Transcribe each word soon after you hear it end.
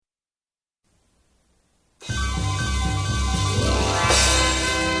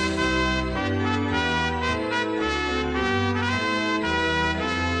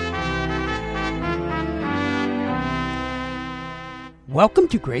Welcome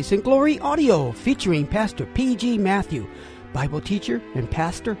to Grace and Glory Audio, featuring Pastor P.G. Matthew, Bible teacher and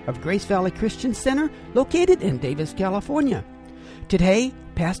pastor of Grace Valley Christian Center, located in Davis, California. Today,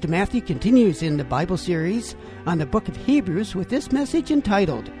 Pastor Matthew continues in the Bible series on the book of Hebrews with this message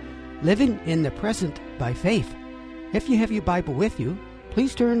entitled, Living in the Present by Faith. If you have your Bible with you,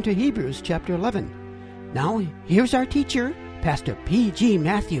 please turn to Hebrews chapter 11. Now, here's our teacher, Pastor P.G.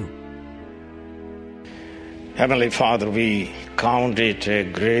 Matthew. Heavenly Father, we count it a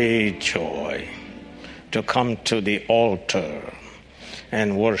great joy to come to the altar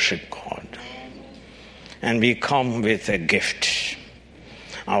and worship God. And we come with a gift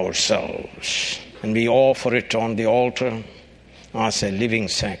ourselves, and we offer it on the altar as a living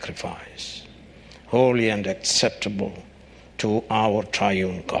sacrifice, holy and acceptable to our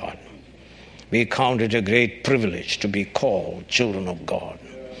triune God. We count it a great privilege to be called children of God.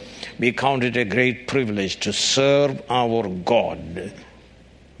 We count it a great privilege to serve our God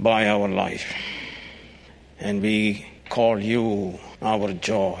by our life. And we call you our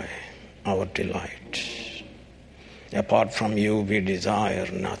joy, our delight. Apart from you, we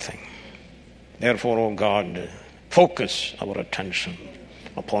desire nothing. Therefore, O God, focus our attention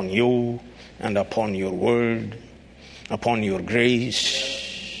upon you and upon your word, upon your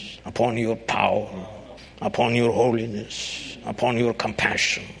grace, upon your power, upon your holiness, upon your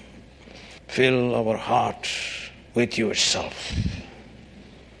compassion. Fill our hearts with yourself.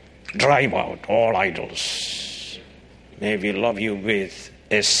 Drive out all idols. May we love you with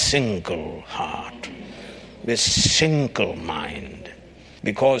a single heart, with single mind,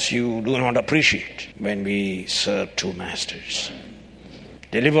 because you do not appreciate when we serve two masters.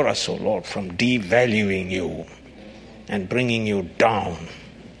 Deliver us, O Lord, from devaluing you and bringing you down.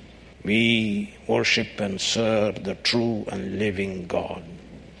 We worship and serve the true and living God,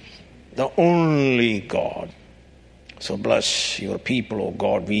 the only God. So bless your people, O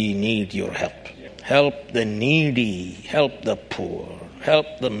God. We need your help. Help the needy, help the poor, help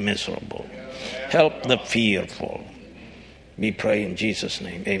the miserable, help the fearful. We pray in Jesus'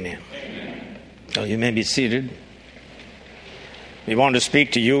 name. Amen. So you may be seated. We want to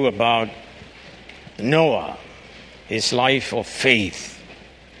speak to you about Noah, his life of faith.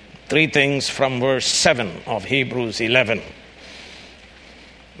 3 things from verse 7 of Hebrews 11.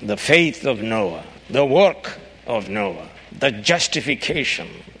 The faith of Noah, the work of Noah, the justification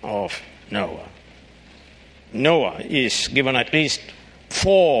of Noah. Noah is given at least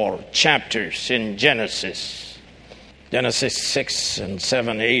 4 chapters in Genesis. Genesis 6 and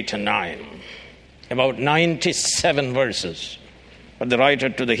 7, 8 and 9. About 97 verses. But the writer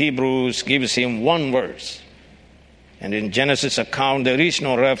to the Hebrews gives him 1 verse. And in Genesis account there is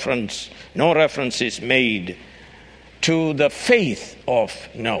no reference is made to the faith of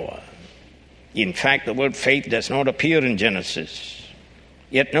Noah. In fact, the word faith does not appear in Genesis.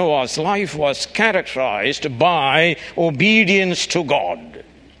 Yet Noah's life was characterized by obedience to God.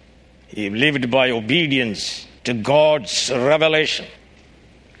 He lived by obedience to God's revelation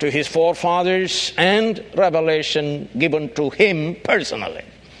to his forefathers and revelation given to him personally.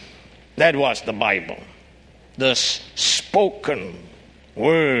 That was the Bible, the spoken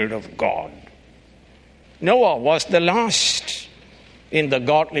word of God. Noah was the last in the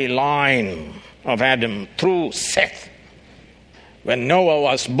godly line of Adam through Seth. When Noah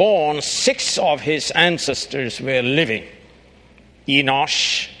was born, 6 of his ancestors were living: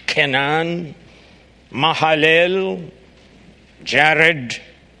 Enosh, Kenan, Mahalalel, Jared,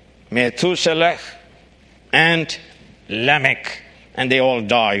 Methuselah, and Lamech. And they all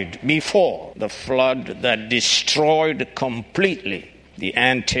died before the flood that destroyed completely the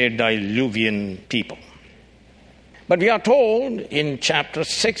antediluvian people. But we are told in chapter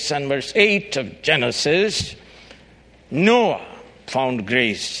 6 and verse 8 of Genesis, Noah found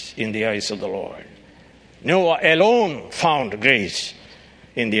grace in the eyes of the Lord. Noah alone found grace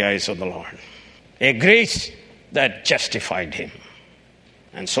in the eyes of the Lord. A grace that justified him.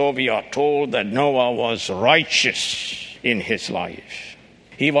 And so we are told that Noah was righteous in his life.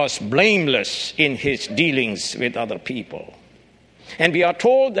 He was blameless in his dealings with other people. And we are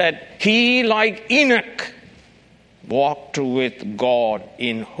told that he, like Enoch, walked with God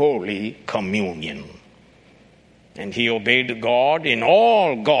in holy communion. And he obeyed God in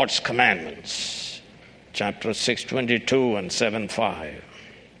all God's commandments. Chapter 6:22 and 7:5.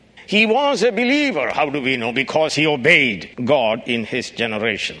 He was a believer. How do we know? Because he obeyed God in his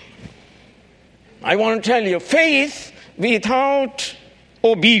generation. I want to tell you, faith without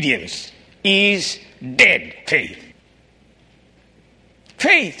obedience is dead faith.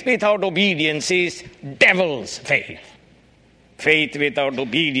 Faith without obedience is devil's faith. Faith without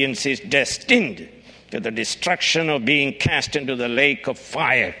obedience is destined to the destruction of being cast into the lake of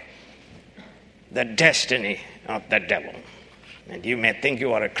fire, the destiny of the devil. And you may think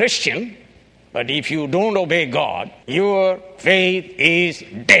you are a Christian, but if you don't obey God, your faith is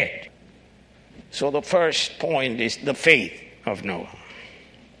dead. So the first point is the faith of Noah.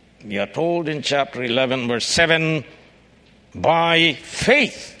 We are told in chapter 11, verse 7, by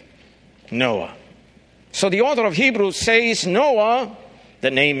faith, Noah. So the author of Hebrews says Noah,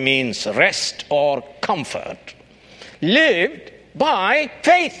 the name means rest or comfort, lived by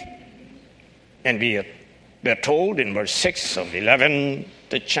faith. And we are told in verse 6 of 11,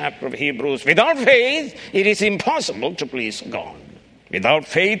 the chapter of Hebrews, without faith, it is impossible to please God. Without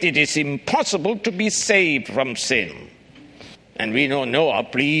faith, it is impossible to be saved from sin. And we know Noah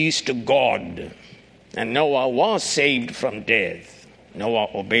pleased God. And Noah was saved from death. Noah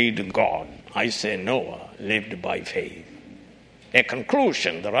obeyed God. I say Noah lived by faith. A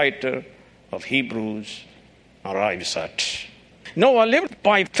conclusion the writer of Hebrews arrives at. Noah lived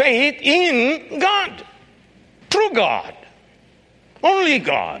by faith in God. True God. Only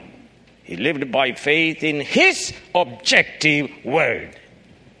God. He lived by faith in his objective word.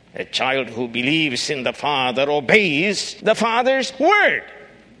 A child who believes in the Father obeys the Father's word.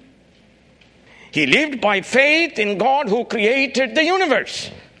 He lived by faith in God who created the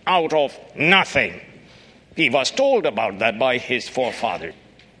universe out of nothing. He was told about that by his forefathers.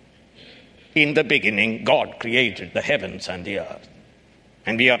 In the beginning, God created the heavens and the earth.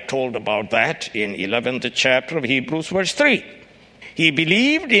 And we are told about that in 11th chapter of Hebrews, verse 3. He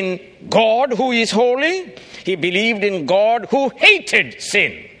believed in God who is holy. He believed in God who hated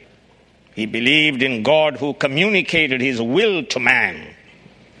sin. He believed in God who communicated his will to man,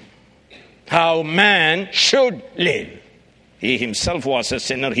 how man should live. He himself was a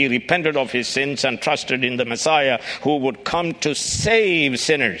sinner. He repented of his sins and trusted in the Messiah who would come to save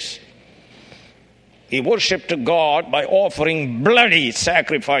sinners. He worshipped God by offering bloody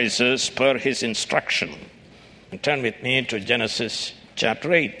sacrifices per his instruction. And turn with me to Genesis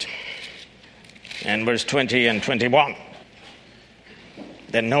chapter 8 and verse 20 and 21.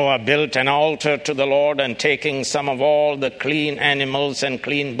 Then Noah built an altar to the Lord, and taking some of all the clean animals and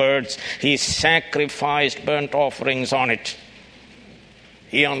clean birds, he sacrificed burnt offerings on it.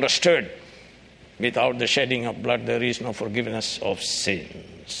 He understood, without the shedding of blood, there is no forgiveness of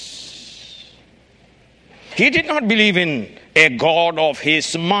sins. He did not believe in a God of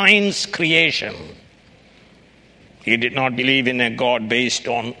his mind's creation. He did not believe in a God based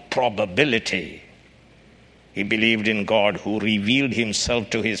on probability. He believed in God who revealed himself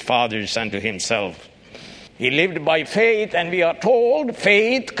to his fathers and to himself. He lived by faith, and we are told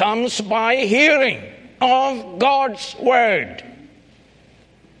faith comes by hearing of God's word.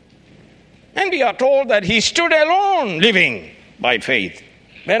 And we are told that he stood alone living by faith,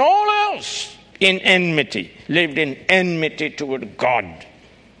 when all else in enmity, lived in enmity toward God.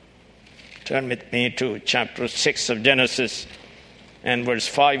 Turn with me to chapter 6 of Genesis and verse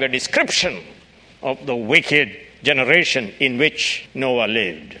 5, a description of the wicked generation in which Noah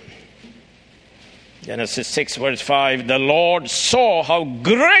lived. Genesis 6 verse 5, the Lord saw how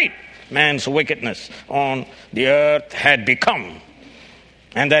great man's wickedness on the earth had become,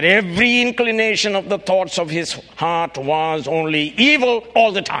 and that every inclination of the thoughts of his heart was only evil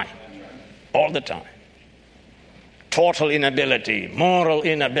all the time. All the time. Total inability, moral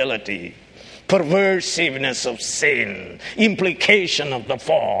inability, perversiveness of sin, implication of the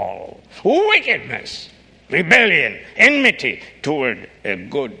fall, wickedness, rebellion, enmity toward a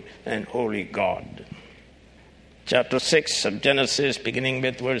good and holy God. Chapter 6 of Genesis, beginning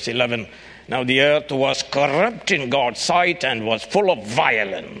with verse 11. Now the earth was corrupt in God's sight and was full of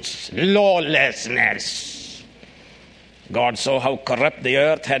violence, lawlessness. God saw how corrupt the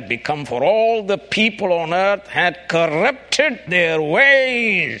earth had become, for all the people on earth had corrupted their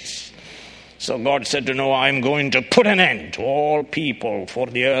ways. So God said to Noah, I am going to put an end to all people, for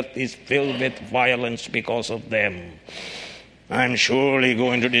the earth is filled with violence because of them. I am surely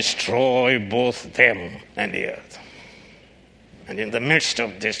going to destroy both them and the earth. And in the midst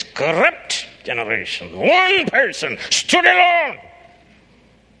of this corrupt generation, one person stood alone,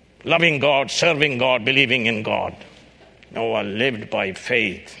 loving God, serving God, believing in God. Noah lived by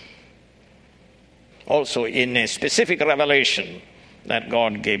faith. Also in a specific revelation that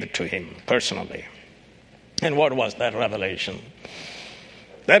God gave it to him personally. And what was that revelation?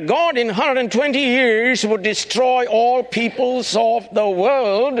 That God in 120 years would destroy all peoples of the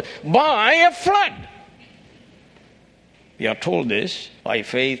world by a flood. We are told this by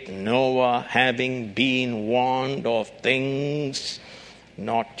faith, Noah having been warned of things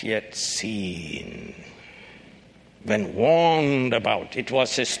not yet seen. When warned about, it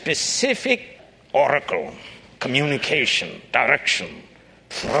was a specific oracle, communication, direction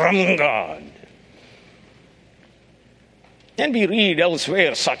from God. And we read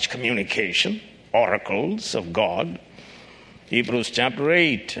elsewhere such communication, oracles of God. Hebrews chapter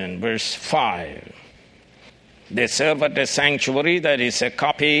 8 and verse 5. They serve at a sanctuary that is a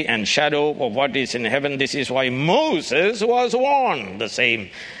copy and shadow of what is in heaven. This is why Moses was warned, the same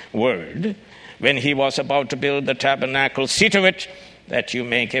word, when he was about to build the tabernacle. See to it that you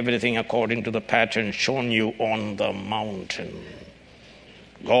make everything according to the pattern shown you on the mountain.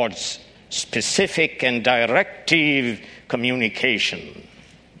 God's specific and directive communication.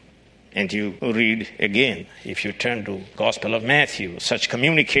 And you read again, if you turn to Gospel of Matthew, such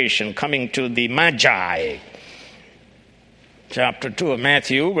communication coming to the Magi. Chapter 2 of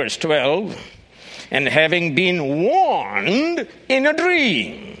Matthew, verse 12. And having been warned in a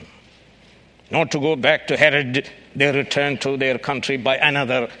dream not to go back to Herod, they returned to their country by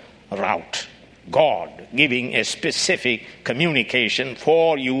another route. God giving a specific communication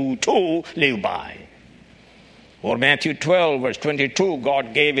for you to live by. Or Matthew 12, verse 22,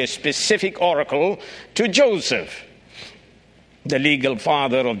 God gave a specific oracle to Joseph, the legal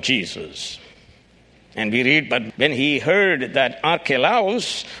father of Jesus. And we read, but when he heard that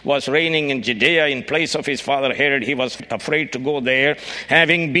Archelaus was reigning in Judea in place of his father Herod, he was afraid to go there.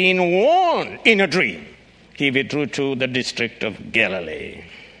 Having been warned in a dream, he withdrew to the district of Galilee.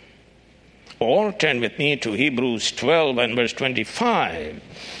 Or turn with me to Hebrews 12 and verse 25,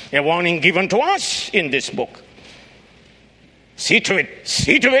 a warning given to us in this book. See to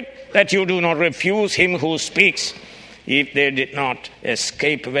it that you do not refuse him who speaks. If they did not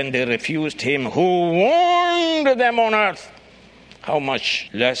escape when they refused him who warned them on earth, how much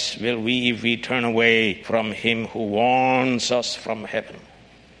less will we if we turn away from him who warns us from heaven?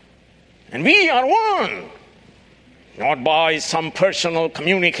 And we are warned, not by some personal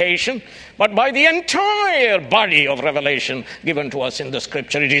communication, but by the entire body of revelation given to us in the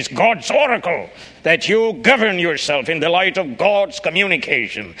Scripture. It is God's oracle that you govern yourself in the light of God's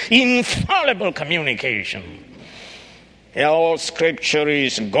communication, infallible communication. All Scripture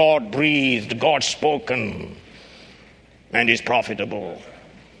is God-breathed, God-spoken, and is profitable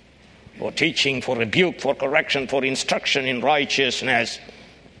for teaching, for rebuke, for correction, for instruction in righteousness,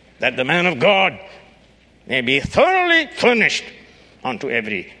 that the man of God may be thoroughly furnished unto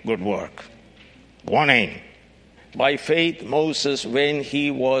every good work. Warning. By faith, Moses, when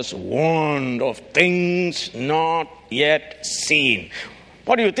he was warned of things not yet seen.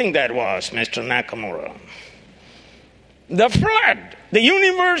 What do you think that was, Mr. Nakamura? The flood, the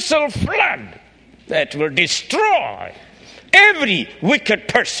universal flood that will destroy every wicked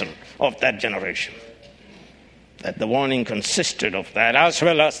person of that generation. That the warning consisted of that, as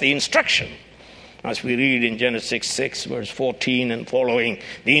well as the instruction. As we read in Genesis 6, verse 14 and following,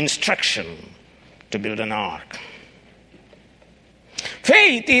 the instruction to build an ark.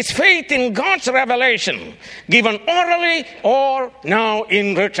 Faith is faith in God's revelation, given orally or now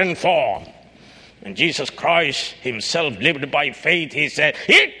in written form. And Jesus Christ himself lived by faith. He said,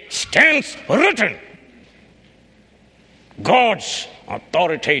 it stands written. God's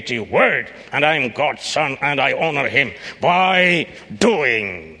authoritative word, and I am God's son, and I honor him by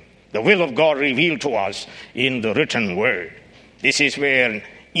doing the will of God revealed to us in the written word. This is where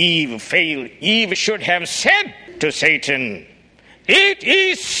Eve failed. Eve should have said to Satan, it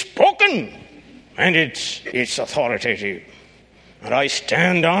is spoken, and it's authoritative. And I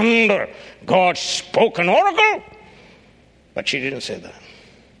stand under God's spoken oracle. But she didn't say that.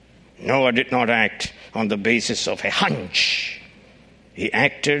 Noah did not act on the basis of a hunch. He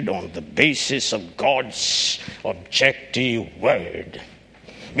acted on the basis of God's objective word,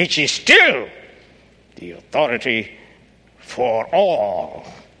 which is still the authority for all,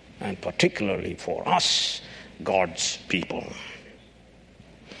 and particularly for us, God's people.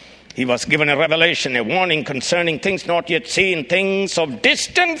 He was given a revelation, a warning concerning things not yet seen, things of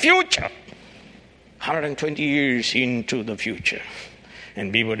distant future. 120 years into the future.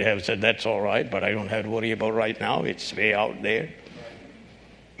 And we would have said, that's all right, but I don't have to worry about right now. It's way out there.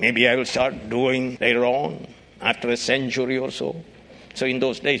 Maybe I will start doing later on, after a century or so. So in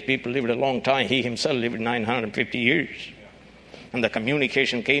those days, people lived a long time. He himself lived 950 years. And the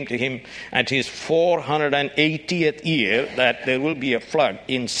communication came to him at his 480th year that there will be a flood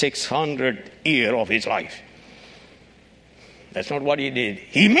in 600th year of his life. That's not what he did.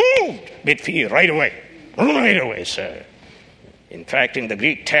 He moved with fear right away. Right away, sir. In fact, in the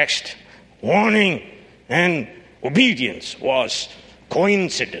Greek text, warning and obedience was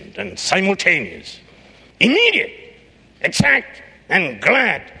coincident and simultaneous. Immediate, exact, and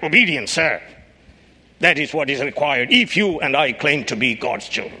glad obedience, sir. That is what is required if you and I claim to be God's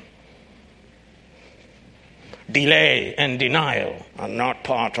children. delay and denial are not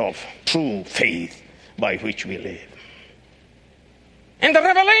part of true faith by which we live. And the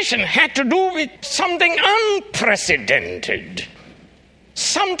revelation had to do with something unprecedented,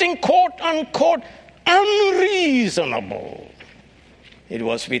 something quote unquote unreasonable. It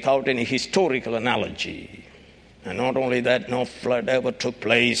was without any historical analogy. And not only that, no flood ever took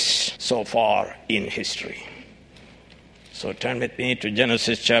place so far in history. So turn with me to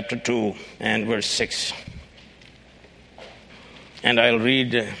Genesis chapter 2 and verse 6. And I'll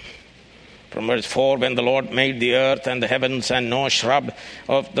read from verse 4. When the Lord made the earth and the heavens, and no shrub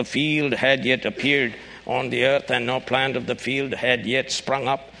of the field had yet appeared on the earth, and no plant of the field had yet sprung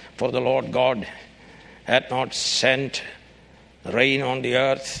up, for the Lord God had not sent rain on the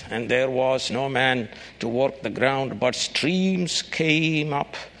earth, and there was no man to work the ground, but streams came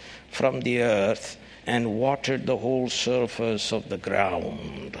up from the earth and watered the whole surface of the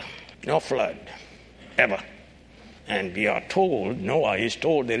ground. No flood, ever. And we are told, Noah is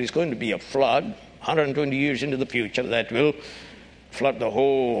told, there is going to be a flood 120 years into the future that will flood the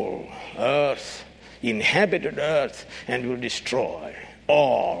whole earth, inhabited earth, and will destroy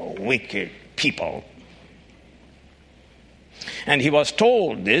all wicked people. And he was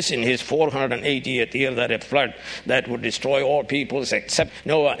told this in his 480th year, that a flood that would destroy all peoples except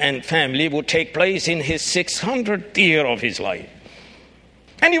Noah and family would take place in his 600th year of his life.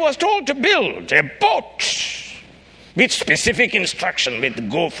 And he was told to build a boat with specific instruction, with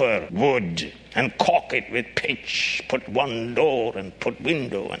gopher wood, and caulk it with pitch, put one door and put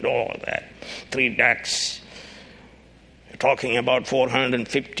window and all that. 3 decks. We're talking about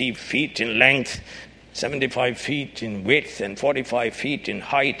 450 feet in length, 75 feet in width, and 45 feet in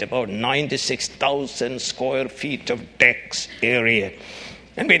height, about 96,000 square feet of decks area.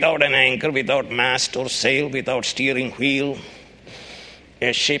 And without an anchor, without mast or sail, without steering wheel.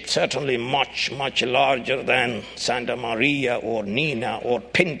 A ship certainly much, much larger than Santa Maria or Nina or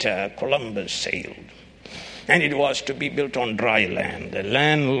Pinta Columbus sailed. And it was to be built on dry land, a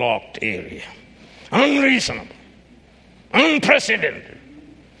landlocked area. Unreasonable, unprecedented,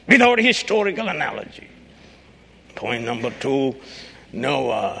 without historical analogy. Point number 2,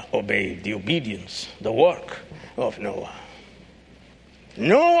 Noah obeyed. The obedience, the work of Noah.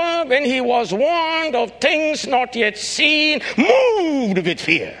 Noah, when he was warned of things not yet seen, moved with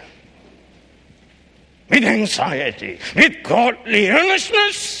fear, with anxiety, with godly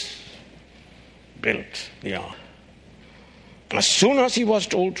earnestness, built the ark. As soon as he was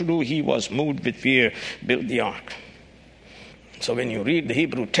told to do, he was moved with fear, built the ark. So when you read the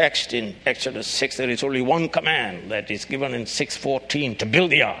Hebrew text in Exodus 6, there is only one command that is given in 6:14, to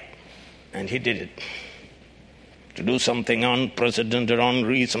build the ark. And he did it. To do something unprecedented,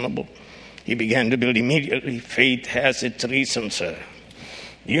 unreasonable. He began to build immediately. Faith has its reason, sir.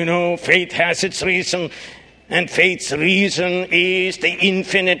 You know, faith has its reason, and faith's reason is the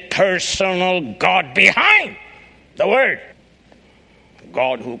infinite personal God behind the Word.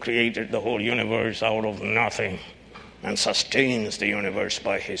 God who created the whole universe out of nothing and sustains the universe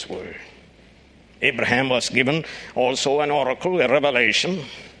by His Word. Abraham was given also an oracle, a revelation,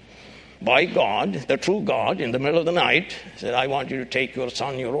 by God, the true God, in the middle of the night. He said, I want you to take your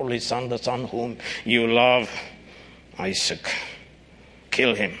son, your only son, the son whom you love, Isaac,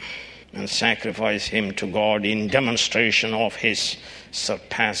 kill him and sacrifice him to God in demonstration of his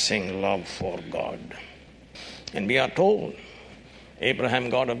surpassing love for God. And we are told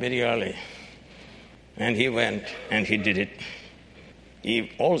Abraham got up very early, and he went and he did it. He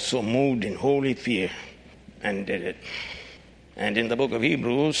also moved in holy fear and did it. And in the book of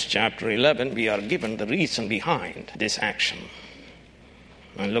Hebrews, chapter 11, we are given the reason behind this action.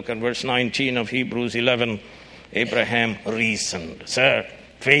 And look at verse 19 of Hebrews 11. Abraham reasoned. Sir,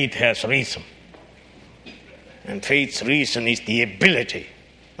 faith has reason. And faith's reason is the ability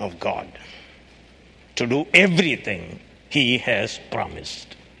of God to do everything He has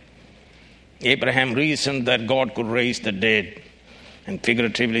promised. Abraham reasoned that God could raise the dead. And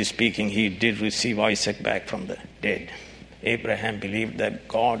figuratively speaking, he did receive Isaac back from the dead. Abraham believed that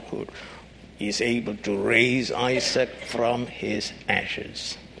God is able to raise Isaac from his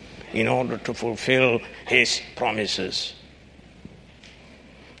ashes in order to fulfill his promises.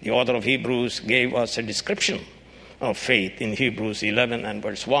 The author of Hebrews gave us a description of faith in Hebrews 11 and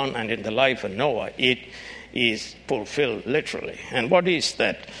verse 1, and in the life of Noah, it is fulfilled literally. And what is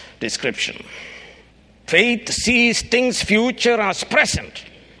that description? Faith sees things future as present,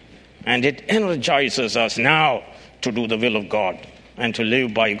 and it energizes us now to do the will of God and to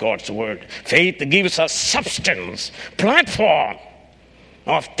live by God's word. Faith gives us substance, platform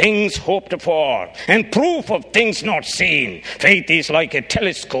of things hoped for, and proof of things not seen. Faith is like a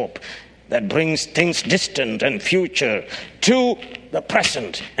telescope that brings things distant and future to the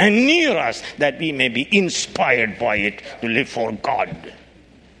present and near us, that we may be inspired by it to live for God.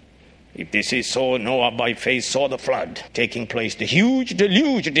 If this is so, Noah by faith saw the flood taking place, the huge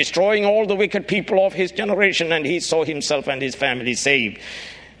deluge destroying all the wicked people of his generation, and he saw himself and his family saved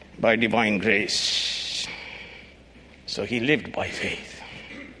by divine grace. So he lived by faith.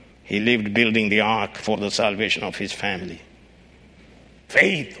 He lived building the ark for the salvation of his family.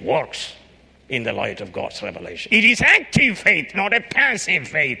 Faith works in the light of God's revelation. It is active faith, not a passive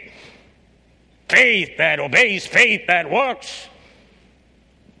faith. Faith that obeys, faith that works.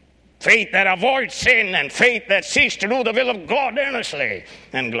 Faith that avoids sin, and faith that seeks to do the will of God earnestly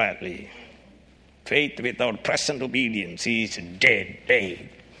and gladly. Faith without present obedience is dead faith.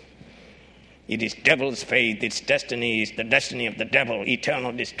 It is devil's faith. Its destiny is the destiny of the devil,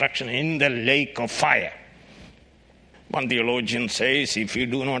 eternal destruction in the lake of fire. One theologian says, if you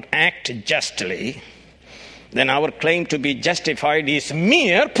do not act justly, then our claim to be justified is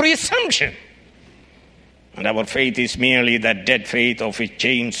mere presumption. And our faith is merely that dead faith of which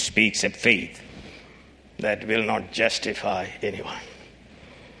James speaks, a faith that will not justify anyone.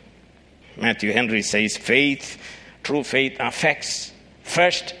 Matthew Henry says, faith, true faith affects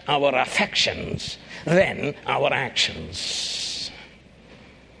first our affections, then our actions.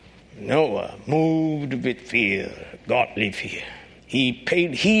 Noah moved with fear, godly fear. He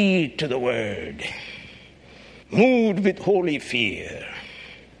paid heed to the word, moved with holy fear.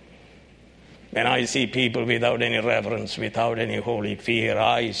 When I see people without any reverence, without any holy fear,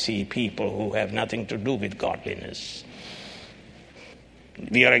 I see people who have nothing to do with godliness.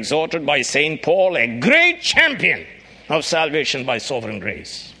 We are exhorted by St. Paul, a great champion of salvation by sovereign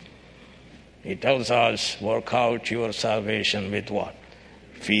grace. He tells us, work out your salvation with what?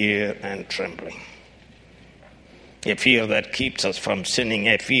 Fear and trembling. A fear that keeps us from sinning,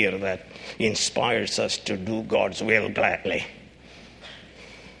 a fear that inspires us to do God's will gladly.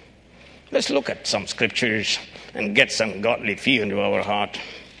 Let's look at some scriptures and get some godly fear into our heart.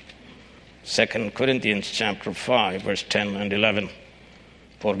 2 Corinthians chapter 5, verse 10 and 11.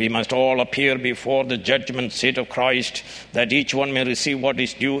 For we must all appear before the judgment seat of Christ, that each one may receive what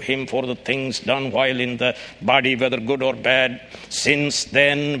is due him for the things done while in the body, whether good or bad. Since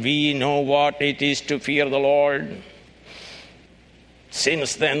then we know what it is to fear the Lord.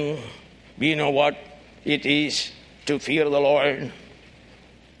 Since then we know what it is to fear the Lord.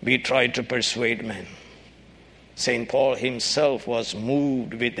 We try to persuade men. St. Paul himself was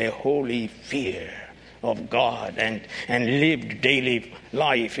moved with a holy fear of God and lived daily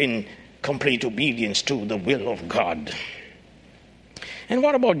life in complete obedience to the will of God. And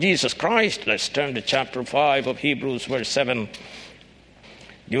what about Jesus Christ? Let's turn to chapter 5 of Hebrews, verse 7.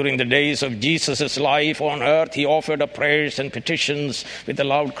 During the days of Jesus' life on earth, he offered up prayers and petitions with the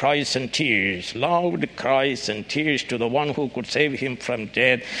loud cries and tears. Loud cries and tears to the one who could save him from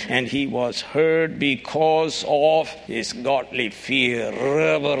death. And he was heard because of his godly fear,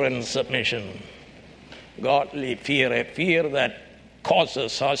 reverent submission. Godly fear, a fear that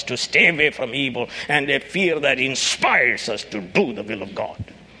causes us to stay away from evil, and a fear that inspires us to do the will of God.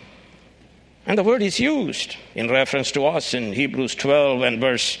 And the word is used in reference to us in Hebrews 12 and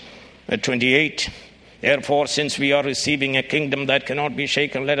verse 28. Therefore, since we are receiving a kingdom that cannot be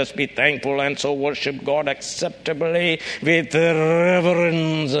shaken, let us be thankful and so worship God acceptably with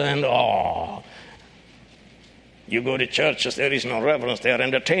reverence and awe. You go to churches, there is no reverence, they are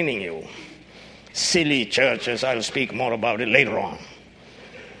entertaining you. Silly churches, I'll speak more about it later on.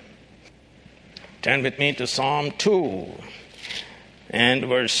 Turn with me to Psalm 2 and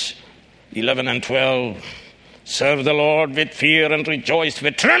verse 11 and 12. Serve the Lord with fear and rejoice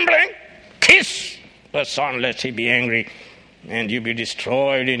with trembling. Kiss the Son lest he be angry and you be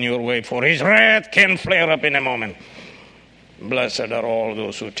destroyed in your way, for his wrath can flare up in a moment. Blessed are all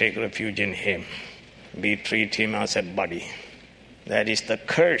those who take refuge in him. We treat him as a buddy. That is the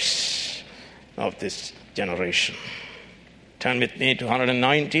curse of this generation. Turn with me to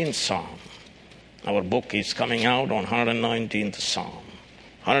 119th Psalm. Our book is coming out on 119th Psalm.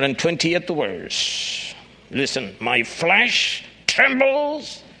 120th verse. Listen, my flesh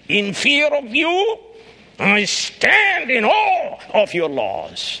trembles in fear of you. I stand in awe of your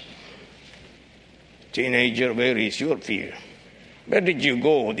laws. Teenager, where is your fear? Where did you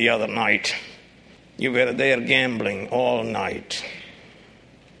go the other night? You were there gambling all night.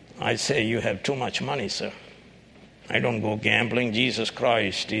 I say you have too much money, sir. I don't go gambling. Jesus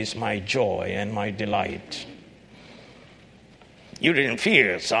Christ is my joy and my delight. You didn't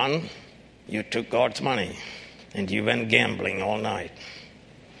fear, son. You took God's money and you went gambling all night.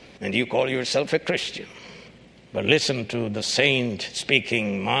 And you call yourself a Christian. But listen to the saint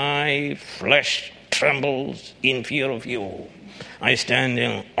speaking, my flesh trembles in fear of you. I stand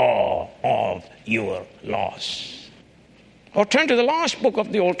in awe of your laws. Or turn to the last book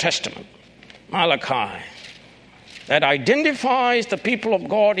of the Old Testament, Malachi, that identifies the people of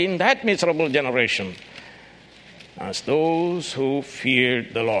God in that miserable generation as those who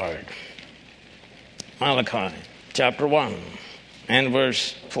feared the Lord. Malachi chapter 1 and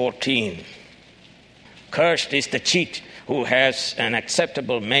verse 14. Cursed is the cheat who has an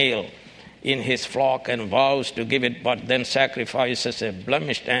acceptable male in his flock and vows to give it, but then sacrifices a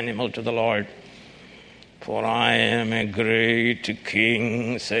blemished animal to the Lord. For I am a great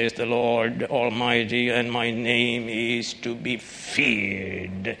king, says the Lord Almighty, and my name is to be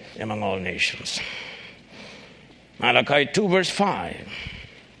feared among all nations. Malachi 2 verse 5.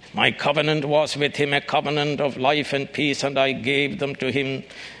 My covenant was with him, a covenant of life and peace, and I gave them to him.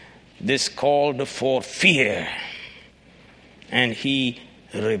 This called for fear. And he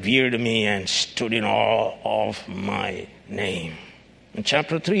revered me and stood in awe of my name. In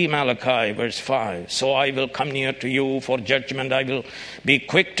chapter 3, Malachi, verse 5, so I will come near to you for judgment. I will be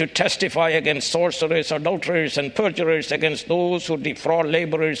quick to testify against sorcerers, adulterers, and perjurers, against those who defraud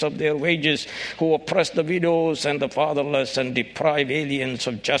laborers of their wages, who oppress the widows and the fatherless, and deprive aliens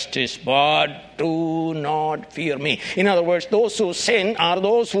of justice. But do not fear me. In other words, those who sin are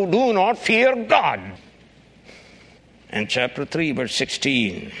those who do not fear God. And chapter 3, verse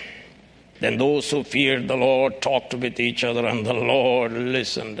 16, then those who feared the Lord talked with each other, and the Lord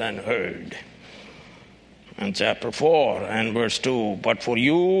listened and heard. And chapter 4 and verse 2, but for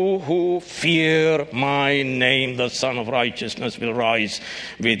you who fear my name, the Son of Righteousness will rise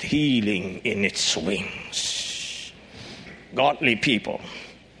with healing in its wings. Godly people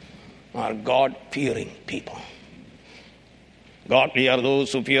are God-fearing people. Godly are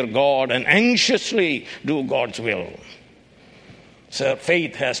those who fear God and anxiously do God's will. So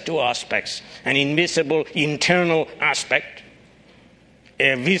faith has two aspects, an invisible internal aspect,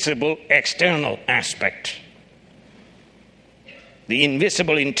 a visible external aspect. The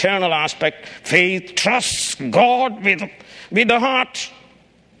invisible internal aspect, faith trusts God with the heart.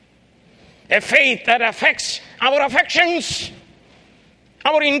 A faith that affects our affections,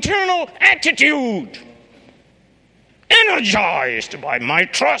 our internal attitude. Energized by my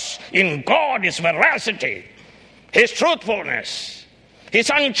trust in God, His veracity, His truthfulness, His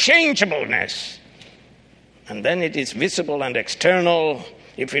unchangeableness. And then it is visible and external.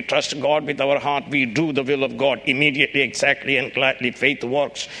 If we trust God with our heart, we do the will of God immediately, exactly, and gladly. Faith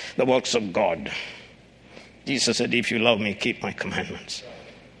works the works of God. Jesus said, if you love me, keep my commandments.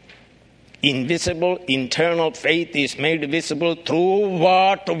 Invisible, internal faith is made visible through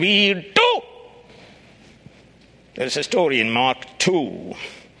what we do. There's a story in Mark 2,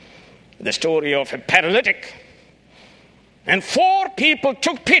 the story of a paralytic. And 4 people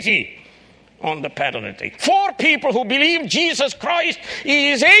took pity on the paralytic. 4 people who believed Jesus Christ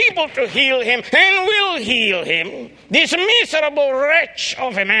is able to heal him and will heal him. This miserable wretch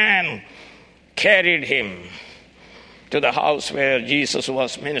of a man carried him to the house where Jesus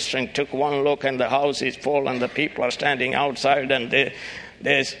was ministering, took one look, and the house is full, and the people are standing outside, and they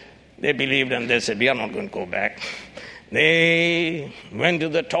believed, and they said, we are not going to go back. They went to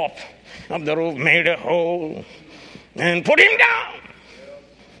the top of the roof, made a hole, and put him down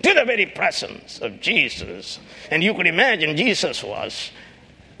to the very presence of Jesus. And you could imagine Jesus was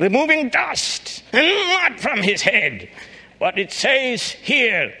removing dust and mud from his head. But it says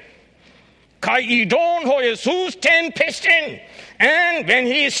here, Kai idon ho Jesus ten pistin. And when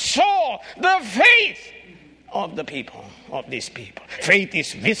he saw the faith of the people, of these people, faith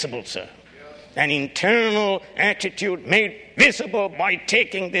is visible, sir. An internal attitude made visible by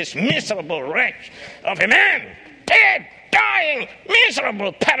taking this miserable wretch of a man, dead, dying,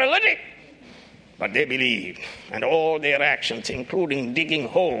 miserable, paralytic. But they believed, and all their actions, including digging a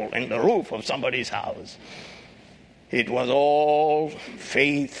hole in the roof of somebody's house, it was all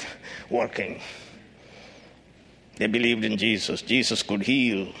faith working. They believed in Jesus. Jesus could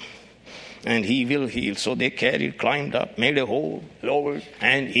heal, and he will heal. So they carried, climbed up, made a hole, lowered,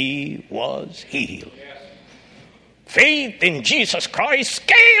 and he was healed. Yes. Faith in Jesus Christ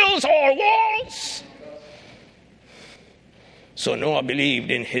scales all walls. So Noah believed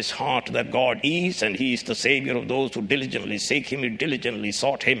in his heart that God is, and he is the Savior of those who diligently seek him. He diligently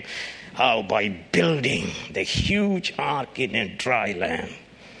sought him. How? By building the huge ark in a dry land.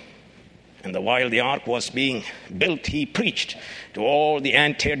 And while the ark was being built, he preached to all the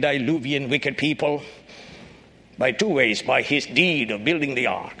antediluvian wicked people by 2 ways: by his deed of building the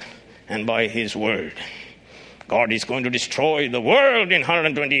ark and by his word. God is going to destroy the world in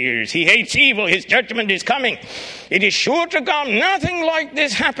 120 years. He hates evil. His judgment is coming. It is sure to come. Nothing like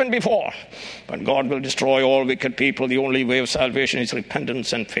this happened before. But God will destroy all wicked people. The only way of salvation is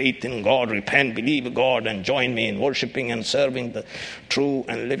repentance and faith in God. Repent, believe God, and join me in worshiping and serving the true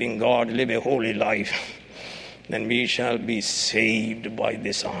and living God. Live a holy life. Then we shall be saved by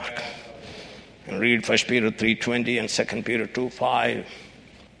this ark. And read 1 Peter 3:20 and 2 Peter 2:5.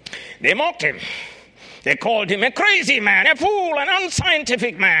 They mocked him. They called him a crazy man, a fool, an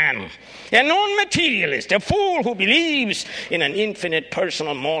unscientific man, a non-materialist, a fool who believes in an infinite,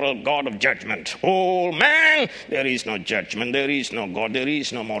 personal, moral God of judgment. Oh man, there is no judgment, there is no God, there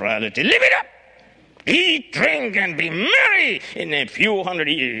is no morality. Live it up! Eat, drink, and be merry. In a few hundred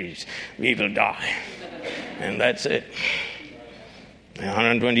years, we will die. And that's it.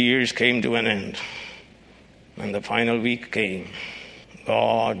 120 years came to an end. And the final week came.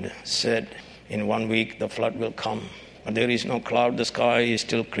 God said, in 1 week the flood will come. But there is no cloud. The sky is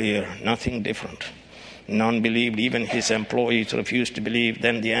still clear. Nothing different. None believed. Even his employees refused to believe.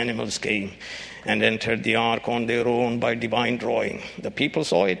 Then the animals came and entered the ark on their own by divine drawing. The people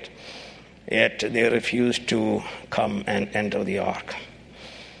saw it, yet they refused to come and enter the ark.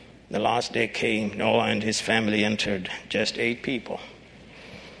 The last day came. Noah and his family entered. Just 8 people.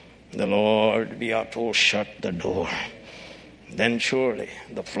 The Lord, we are told, shut the door. Then surely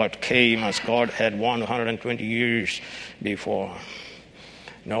the flood came as God had 120 years before.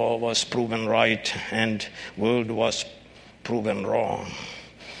 Noah was proven right and world was proven wrong.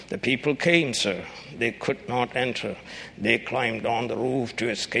 The people came, sir. They could not enter. They climbed on the roof to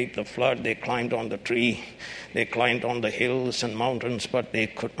escape the flood. They climbed on the tree. They climbed on the hills and mountains, but they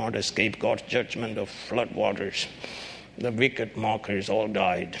could not escape God's judgment of flood waters. The wicked mockers all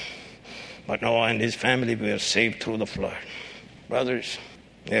died. But Noah and his family were saved through the flood. Brothers,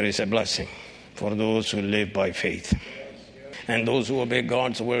 there is a blessing for those who live by faith and those who obey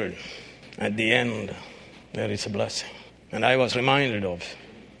God's word. At the end, there is a blessing. And I was reminded of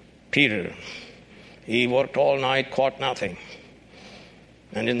Peter. He worked all night, caught nothing.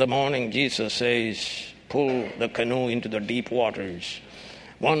 And in the morning, Jesus says, pull the canoe into the deep waters.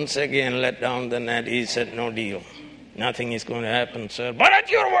 Once again, let down the net. He said, no deal. Nothing is going to happen, sir. But at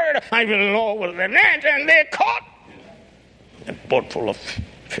your word, I will lower the net. And they caught a boat full of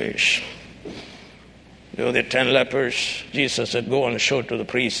fish. There were the 10 lepers. Jesus said, go and show to the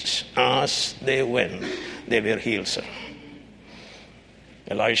priests. As they went, they were healed, sir.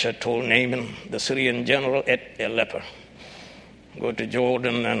 Elisha told Naaman, the Syrian general, a leper, go to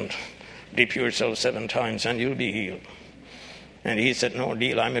Jordan and dip yourself 7 times and you'll be healed. And he said, no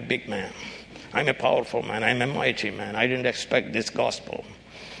deal, I'm a big man. I'm a powerful man. I'm a mighty man. I didn't expect this gospel,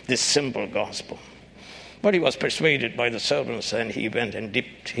 this simple gospel. But he was persuaded by the servants, and he went and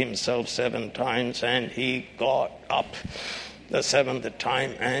dipped himself 7 times, and he got up the 7th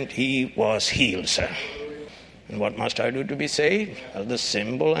time, and he was healed, sir. And what must I do to be saved? Well, the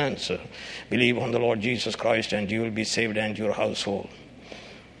simple answer. Believe on the Lord Jesus Christ, and you will be saved and your household.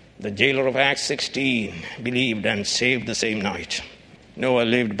 The jailer of Acts 16 believed and saved the same night. Noah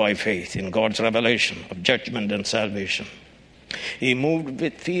lived by faith in God's revelation of judgment and salvation. He moved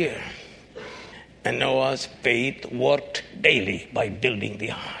with fear. And Noah's faith worked daily by building the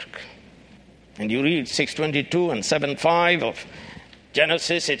ark. And you read 6:22 and 7:5 of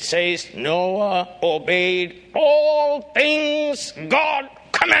Genesis, it says, Noah obeyed all things God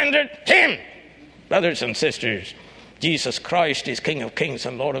commanded him. Brothers and sisters, Jesus Christ is King of kings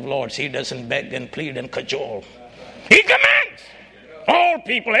and Lord of lords. He doesn't beg and plead and cajole. He commands all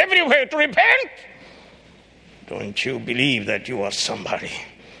people everywhere to repent. Don't you believe that you are somebody?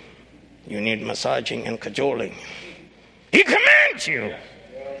 You need massaging and cajoling. He commands you.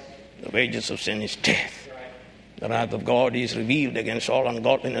 The wages of sin is death. The wrath of God is revealed against all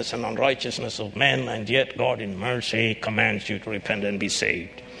ungodliness and unrighteousness of men, and yet God in mercy commands you to repent and be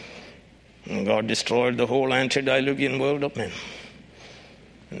saved. And God destroyed the whole antediluvian world of men.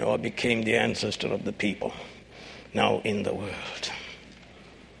 Noah became the ancestor of the people now in the world.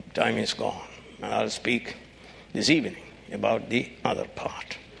 Time is gone, and I'll speak this evening about the other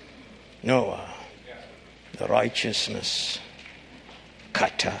part. Noah, the righteousness,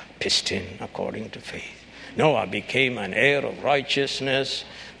 kata pistin, according to faith. Noah became an heir of righteousness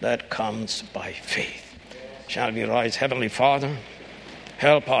that comes by faith. Shall we rise? Heavenly Father,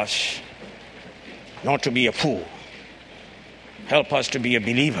 help us not to be a fool. Help us to be a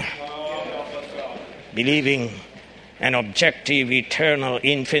believer. Believing an objective, eternal,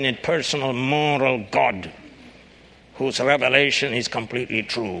 infinite, personal, moral God whose revelation is completely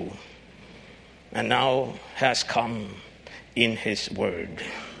true and now has come in his word,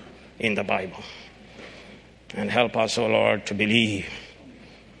 in the Bible. And help us, O Lord, to believe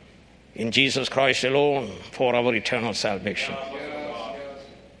in Jesus Christ alone for our eternal salvation.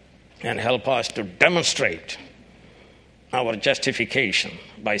 And help us to demonstrate our justification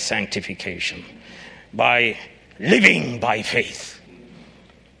by sanctification, by living by faith.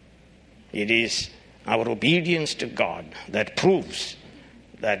 It is our obedience to God that proves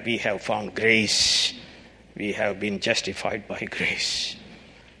that we have found grace. We have been justified by grace.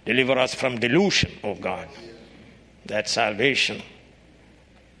 Deliver us from delusion, O God, that salvation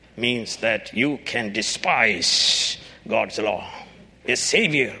means that you can despise God's law. A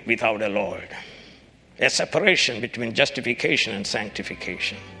Savior without a Lord. A separation between justification and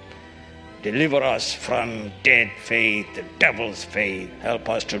sanctification. Deliver us from dead faith, the devil's faith. Help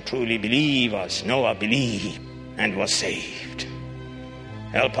us to truly believe as Noah believed and was saved.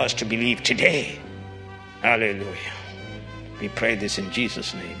 Help us to believe today. Hallelujah. We pray this in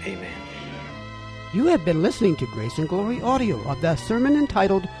Jesus' name. Amen. You have been listening to Grace and Glory audio of the sermon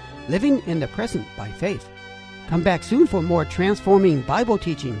entitled Living in the Present by Faith. Come back soon for more transforming Bible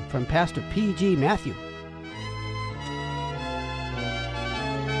teaching from Pastor P.G. Matthew.